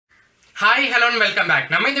Hi, hello and welcome back.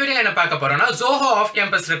 நம்ம இந்த வீடியோல என்ன பார்க்க போறோம்னா Zoho Off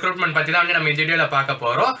Campus Recruitment பத்தி தான் நம்ம இந்த வீடியோல பார்க்க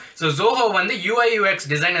போறோம். So Zoho வந்து UI UX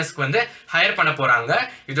designers-க்கு வந்து ஹையர் பண்ண போறாங்க.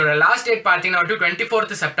 இதோட லாஸ்ட் டேட் பாத்தீங்கன்னா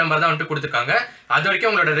 24th செப்டம்பர் தான் வந்து கொடுத்திருக்காங்க. அது வரைக்கும்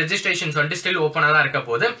உங்களோட ரெஜிஸ்ட்ரேஷன்ஸ் வந்து ஸ்டில் ஓபனா தான் இருக்க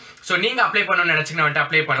போகுது. சோ நீங்க அப்ளை பண்ணனும்னு நினைச்சீங்கன்னா வந்து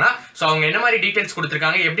அப்ளை பண்ணலாம். சோ அவங்க என்ன மாதிரி டீடைல்ஸ்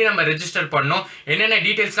கொடுத்திருக்காங்க, எப்படி நம்ம ரெஜிஸ்டர் பண்ணனும், என்னென்ன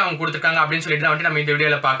டீடைல்ஸ்லாம் அவங்க கொடுத்திருக்காங்க அப்படினு சொல்லிட்டு தான் வந்து நம்ம இந்த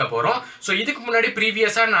வீடியோல பார்க்க போறோம். சோ இதுக்கு முன்னாடி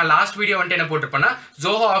ப்ரீவியஸா நான் லாஸ்ட் வீடியோ வந்து என்ன போட்டுருப்பேன்னா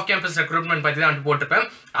Zoho Off Campus Recruitment பத்தி தான் வந்து போட்டுருப்பேன்.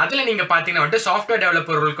 அதுல நீங்க பாத்தீங்கன்னா வந்து சாஃப்ட்வேர்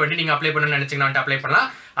டெவலப்பர் ரோலுக்கு வந்து நீங்க அப்ளை பண்ணனும்னு நினைச்சீங்கன்னா வந்து அப்ளை பண்ணலாம்.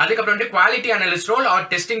 அதுக்கப்புறம் வந்து quality analyst role R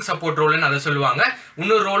testing support ரோல்னு அதை சொல்லுவாங்க.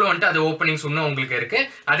 இன்னொரு ரோலும் வந்து அது ஓப்பனிங்ஸ் இன்னும் உங்களுக்கு இருக்கு.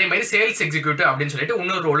 அதே மாதிரி சேல்ஸ் எக்ஸிக்யூட்டிவ் அப்படின்னு சொல்லிட்டு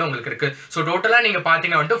இன்னொரு ரோலும் உங்களுக்கு இருக்கு. ஸோ டோட்டலா நீங்க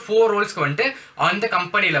பாத்தீங்கன்னா வந்து 4 ரோல்ஸ்க்கு வந்து அந்த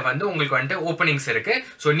கம்பெனில வந்து உங்களுக்கு வந்து ஓப்பனிங்ஸ் இருக்கு.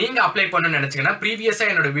 ஸோ நீங்க அப்ளை பண்ணணும்னு நினைச்சீங்கன்னா ப்ரீவியஸா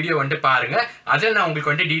என்னோட வீடியோ வந்து பாருங்க. அதில் நான்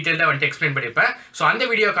உங்களுக்கு வந்து டீடைலா வந்து எக்ஸ்பிளைன் பண்ணிருப்பேன். ஸோ அந்த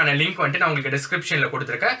வீடியோக்கான லிங்க் வந்து நான் உங்களுக்கு டிஸ்கிரிப்ஷன்ல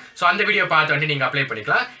கொடுத்துருக்கேன். ஸோ அந்த வீடியோ பார்த்து வந்து நீங்க அப்ளை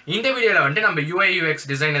பண்ணிக்கலாம். இந்த வீடியோல வந்து நம்ம UI UX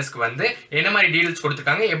டிசைனர்ஸ்க்கு வந்து என்ன மாதிரி டீடைல்ஸ்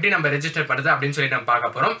கொடுத்துருக்காங்க, எப்படி நம்ம ரெஜிஸ்டர் பண்றது அப்படின்னு சொல்லி நம்ம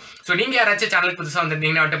பார்க்க போறோம். ஸோ நீங்க யாராச்சும் சேனல் புதுசா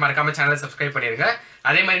வந்திருந்தீங்கன்னா வந்து மறக்காம சேனலை சப்ஸ்கிரைப் பண்ணிருங்க.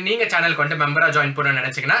 அதே மாதிரி நீங்க சேனலுக்கு வந்து மெம்பரா ஜாயின் பண்ணணும்னு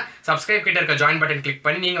நினைச்சீங்கன்னா சப்ஸ்கிரைப் கிட்ட இருக்க ஜாயின் பட்டன் கிளிக்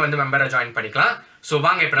பண்ணி நீங்க வந்து மெம்பரா ஜாயின் பண்ணிக்கலாம். ஸோ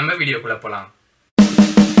வாங்க இப்போ நம்ம வீடியோக்குள்ள போலாம்.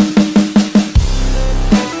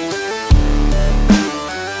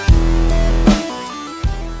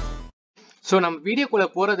 ஸோ நம்ம வீடியோக்குள்ள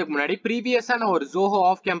போறதுக்கு முன்னாடி ப்ரீவியஸா நான் ஒரு Zoho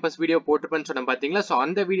ஆஃப் கேம்பஸ் வீடியோ போட்டிருப்பேன்னு சொன்னேன் பாத்தீங்களா. ஸோ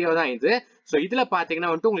அந்த வீடியோ தான் இது. ஸோ இதுல பாத்தீங்கன்னா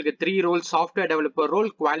வந்து உங்களுக்கு 3 role, software developer role,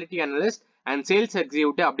 quality analyst and sales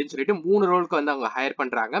executive அப்படின்னு சொல்லிட்டு 3 ரோலுக்கு வந்து அவங்க ஹையர்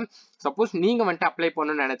பண்றாங்க. சப்போஸ் நீங்க வந்துட்டு அப்ளை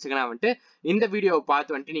பண்ணணும்னு நினைச்சீங்கன்னா வந்துட்டு இந்த வீடியோவை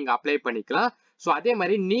பார்த்து வந்துட்டு நீங்க அப்ளை பண்ணிக்கலாம். ஸோ அதே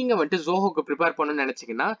மாதிரி நீங்க வந்துட்டு Zohoக்கு ப்ரிப்பேர் பண்ணணும்னு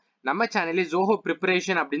நினைச்சீங்கன்னா நம்ம சேனல்ல Zoho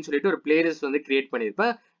ப்ரிப்பரேஷன் அப்படின்னு சொல்லிட்டு ஒரு பிளேலிஸ்ட் வந்து கிரியேட்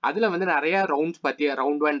பண்ணிருப்பேன். அதுல வந்து நிறைய ரவுண்ட்ஸ் பத்தி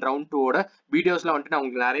ரவுண்ட் 1 ரவுண்ட் 2ஓட வீடியோஸ்லாம் வந்துட்டு நான்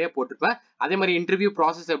உங்களுக்கு நிறைய போட்டிருப்பேன். அதே மாதிரி இன்டர்வியூ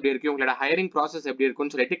ப்ராசஸ் எப்படி இருக்கு, உங்களோட ஹையரிங் ப்ராசஸ் எப்படி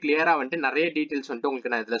இருக்குன்னு சொல்லிட்டு கிளியரா வந்துட்டு நிறைய டீடைல்ஸ் வந்துட்டு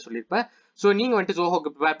உங்களுக்கு நான் இதுல சொல்லியிருப்பேன். ஸோ நீங்க வந்துட்டு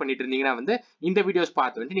Zohoக்கு ப்ரிப்பேர் பண்ணிட்டு இருந்தீங்கன்னா வந்து இந்த வீடியோஸ்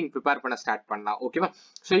பார்த்து வந்து நீங்க ப்ரிப்பேர் பண்ண ஸ்டார்ட் பண்ணலாம். ஓகேவா?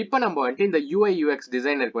 ஸோ இப்போ நம்ம வந்துட்டு இந்த UI UX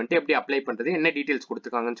டிசைனருக்கு வந்துட்டு எப்படி அப்ளை பண்றது, என்ன டீடைல்ஸ்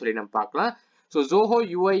கொடுத்துருக்காங்கன்னு சொல்லி நம்ம பார்க்கலாம். So Zoho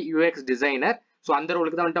UI UX designer, so அந்த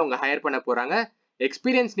ரோலுக்கு தான் வந்துட்டு அவங்க ஹையர் பண்ண போறாங்க.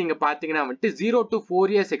 எக்ஸ்பீரியன்ஸ் நீங்க பாத்தீங்கன்னா வந்துட்டு 0 to 4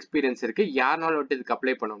 years எக்ஸ்பீரியன்ஸ் இருக்கு. யாருனாலும் வந்துட்டு இதுக்கு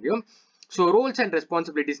அப்ளை பண்ண முடியும். ஸோ ரோல்ஸ் அண்ட்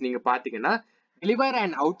ரெஸ்பான்சிபிலிட்டிஸ் நீங்க பாத்தீங்கன்னா deliver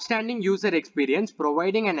an outstanding user experience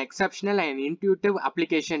providing an exceptional and intuitive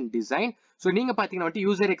application design. So நீங்க பாத்தீங்கன்னா வந்துட்டு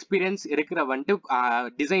யூசர் எக்ஸ்பீரியன்ஸ் இருக்கிற வந்துட்டு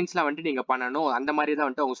டிசைன்ஸ்லாம் வந்துட்டு நீங்க பண்ணணும், அந்த மாதிரி தான்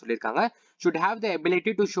வந்துட்டு அவங்க சொல்லியிருக்காங்க. should have the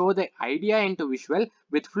ability to show the idea into visual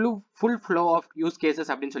with full flow of use cases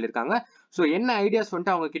அப்படின்னு சொல்லியிருக்காங்க. ஸோ என்ன ஐடியாஸ்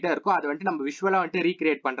வந்துட்டு அவங்க கிட்ட இருக்கோ அதை வந்துட்டு நம்ம விஷுவலா வந்துட்டு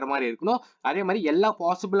ரீக்ரியேட் பண்ற மாதிரி இருக்கணும். அதே மாதிரி எல்லா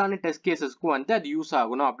பாசிபிளான டெஸ்ட் கேசஸ்க்கும் வந்துட்டு அது யூஸ்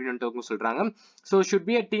ஆகணும் அப்படின்னு சொல்றாங்க. So should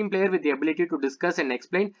be a team player with the ability to discuss and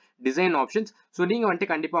explain design options. So நீங்க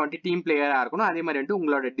வந்துட்டு கண்டிப்பா வந்துட்டு டீம் பிளேயரா இருக்கணும். அதே மாதிரி வந்துட்டு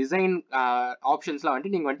உங்களோட டிசைன் ஆப்ஷன்ஸ்லாம்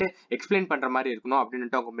வந்துட்டு நீங்க வந்துட்டு எக்ஸ்பிளைன் பண்ற மாதிரி இருக்கணும்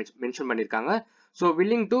அப்படின்னு அவங்க மென்ஷன் பண்ணிருக்காங்க. So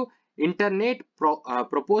willing to internet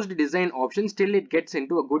proposed design options till it gets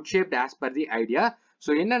into a good shape as per the idea.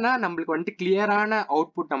 So என்னன்னா நம்மளுக்கு வந்துட்டு கிளியரான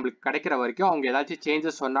அவுட்புட் நம்மளுக்கு கிடைக்கிற வரைக்கும் அவங்க ஏதாச்சும்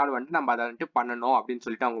சேஞ்சஸ் சொன்னாலும் வந்துட்டு நம்ம அதை வந்துட்டு பண்ணணும் அப்படின்னு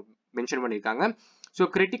சொல்லிட்டு அவங்க மென்ஷன் பண்ணியிருக்காங்க. So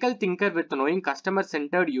critical thinker with knowing customer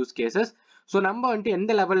centred use cases. So நம்ம வந்துட்டு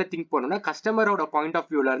எந்த லெவலில் திங்க் பண்ணணும்னா கஸ்டமரோட பாயிண்ட் ஆஃப்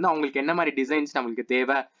வியூல இருந்து அவங்களுக்கு என்ன மாதிரி டிசைன்ஸ் நம்மளுக்கு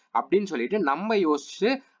தேவை அப்படின்னு சொல்லிட்டு நம்ம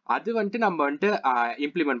யோசிச்சு அது வந்துட்டு நம்ம வந்துட்டு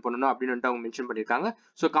இம்ப்ளிமெண்ட் பண்ணணும் அப்படின்னு வந்துட்டு அவங்க மென்ஷன் பண்ணியிருக்காங்க.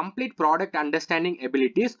 So complete product understanding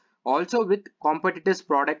abilities also with competitive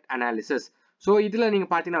product analysis. So இதுல நீங்க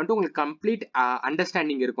பாத்தீங்கன்னா வந்துட்டு உங்களுக்கு கம்ப்ளீட்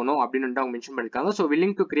அண்டர்ஸ்டாண்டிங் இருக்கணும் அப்படின்னு வந்துட்டு அவங்க மென்ஷன் பண்ணிருக்காங்க. So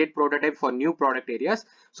willing to create prototype for new product areas.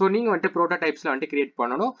 So நீங்க வந்துட்டு ப்ரோட்டோடைப்ஸ்ல வந்துட்டு கிரியேட்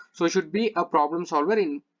பண்ணணும். So should be a problem solver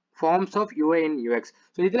in forms of UI and UX.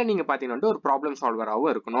 So இதுல நீங்க பாத்தீங்கன்னா ஒரு ப்ராப்ளம்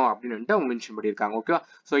சால்வராகவும் இருக்கணும் அப்படின்னு வந்துட்டு அவங்க மென்ஷன் பண்ணியிருக்காங்க. ஓகேவா?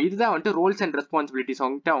 ஸோ இதுதான் வந்துட்டு ரோல்ஸ் அண்ட் ரெஸ்பான்சிபிலிட்டிஸ்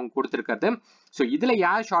வந்துட்டு அவங்க கொடுத்துருக்கிறது. ஸோ இதுல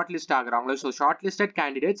யார் short list ஆகுறாங்களோ so short listed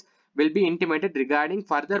candidates will be intimated regarding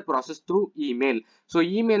further process through email. So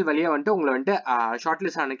email வழியா வந்துட்டு உங்களை வந்துட்டு ஷார்ட்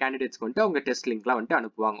லிஸ்ட் ஆன கேண்டிடேட்ஸ்க்கு வந்துட்டு அவங்க டெஸ்ட் லிங்க்லாம் வந்துட்டு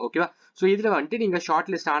அனுப்புவாங்க. ஓகேவா? ஸோ இதுல வந்துட்டு நீங்க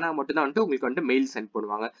ஷார்ட் லிஸ்ட் ஆனா மட்டும் தான் வந்துட்டு உங்களுக்கு வந்துட்டு மெயில் சென்ட்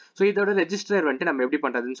பண்ணுவாங்க. ஸோ இதோட ரெஜிஸ்டர் வந்துட்டு நம்ம எப்படி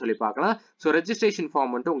பண்றதுன்னு சொல்லி பார்க்கலாம். ஸோ ரெஜிஸ்ட்ரேஷன்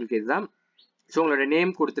ஃபார்ம் வந்துட்டு உங்களுக்கு இதுதான். ஸோ உங்களோட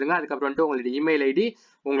நேம் கொடுத்துருங்க, அதுக்கப்புறம் வந்துட்டு உங்களோட இமெயில் ஐடி,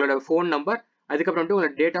 உங்களோட ஃபோன் நம்பர், அதுக்கப்புறம் வந்துட்டு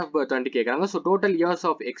உங்களோட டேட் ஆஃப் பர்த் வந்துட்டு கேட்குறாங்க. ஸோ டோட்டல் இயர்ஸ்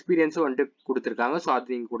ஆஃப் எக்ஸ்பீரியன்ஸும் வந்துட்டு கொடுத்துருக்காங்க. ஸோ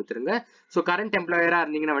அது நீங்கள் கொடுத்துருங்க. ஸோ கரண்ட் எம்ப்ளாயரா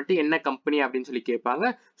இருந்தீங்கன்னா வந்துட்டு என்ன கம்பெனி அப்படின்னு சொல்லி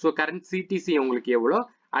கேட்பாங்க. ஸோ கரண்ட் சிடிசி உங்களுக்கு எவ்வளோ,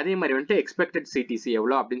 அதே மாதிரி வந்துட்டு எக்ஸ்பெக்டட் சிடிசி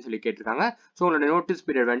எவ்வளோ அப்படின்னு சொல்லி கேட்டிருக்காங்க. ஸோ உங்களோட நோட்டீஸ்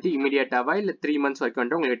பீரியட் வந்துட்டு இமீடியட்டாவா இல்லை 3 months வரைக்கும்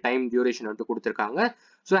வந்துட்டு உங்களுக்கு டைம் டியூரேஷன் வந்துட்டு கொடுத்துருக்காங்க.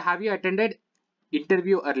 So have you attended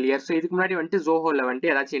interview earlier. So இதுக்கு முன்னாடி வந்துட்டு Zohoல வந்துட்டு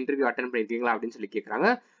ஏதாச்சும் இன்டர்வியூ அட்டன் பண்ணிருக்கீங்களா அப்படின்னு சொல்லி கேட்குறாங்க.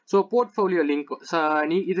 ஸோ போர்ட்ஃபோலியோ லிங்க்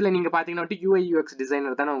இதுல நீங்க பாத்தீங்கன்னா வந்துட்டு UI UX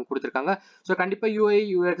டிசைனர் தானே அவங்க கொடுத்துருக்காங்க. ஸோ கண்டிப்பா UI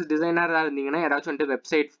UX டிசைனரா இருந்தீங்கன்னா யாராச்சும் வந்துட்டு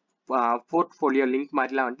வெப்சைட் போர்ட்ஃபோலியோ லிங்க்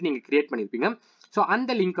மாதிரிலாம் வந்துட்டு நீங்க கிரியேட் பண்ணிருப்பீங்க. ஸோ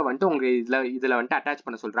அந்த லிங்கை வந்துட்டு உங்க இதுல வந்துட்டு அட்டாச்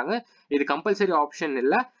பண்ண சொல்றாங்க. இது கம்பல்சரி ஆப்ஷன்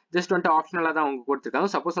இல்லை, ஜஸ்ட் வந்துட்டு ஆப்ஷனலாக தான் அவங்க கொடுத்துருக்காங்க.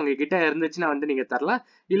 சப்போஸ் உங்ககிட்ட இருந்துச்சுன்னா வந்து நீங்கள் தரலாம்,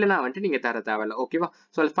 இல்லைனா வந்துட்டு நீங்கள் தர தேவையில்ல. ஓகேவா?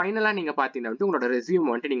 ஸோ ஃபைனலாக நீங்கள் பார்த்தீங்கன்னா வந்துட்டு உங்களோட ரெஸ்யூம்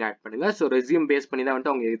வந்துட்டு நீங்கள் ஆட் பண்ணுங்கள். ஸோ ரெஸ்யூம் பேஸ் பண்ணி தான்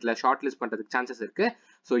வந்துட்டு அவங்க இதில் ஷார்ட் லிஸ்ட் பண்ணுறதுக்கு சான்சஸ் இருக்குது.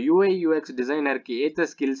 ஸோ UI UX டிசைனருக்கு ஏற்ற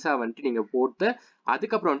ஸ்கில்ஸாக வந்துட்டு நீங்கள் போட்டு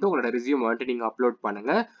அதுக்கப்புறம் வந்துட்டு உங்களோட ரெஸ்யூம் வந்துட்டு நீங்கள் அப்லோட்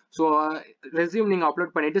பண்ணுங்க. ஸோ ரெஸ்யூம் நீங்கள்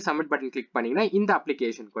அப்லோட் பண்ணிட்டு சப்மிட் பட்டன் கிளிக் பண்ணீங்கன்னா இந்த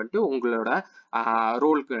அப்ளிகேஷனுக்கு வந்துட்டு உங்களோட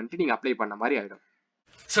ரோலுக்கு வந்துட்டு நீங்கள் அப்ளை பண்ண மாதிரி ஆகிடும்.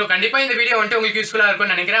 ஸோ கண்டிப்பாக இந்த வீடியோ வந்துட்டு உங்களுக்கு யூஸ்ஃபுல்லாக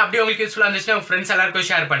இருக்கும்னு நினைக்கிறேன். அப்படியே உங்களுக்கு யூஸ்ஃபுல்லாக இருந்துச்சுன்னா உங்கள் ஃப்ரெண்ட்ஸ் எல்லாருக்கும்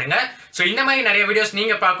ஷேர் பண்ணுங்க. ஸோ இந்த மாதிரி நிறைய வீடியோஸ்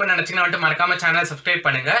நீங்கள் பார்க்கணும்னு நினச்சிங்கன்னா வந்துட்டு மறக்காம சேனல் சப்ஸ்கிரைப்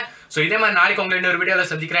பண்ணுங்க. ஸோ இதே மாதிரி நாளைக்கு உங்களை இன்னொரு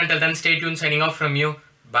வீடியோவில் சந்திக்கிறேன். Till then, stay tuned, signing off from you.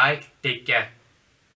 Bye. Take care.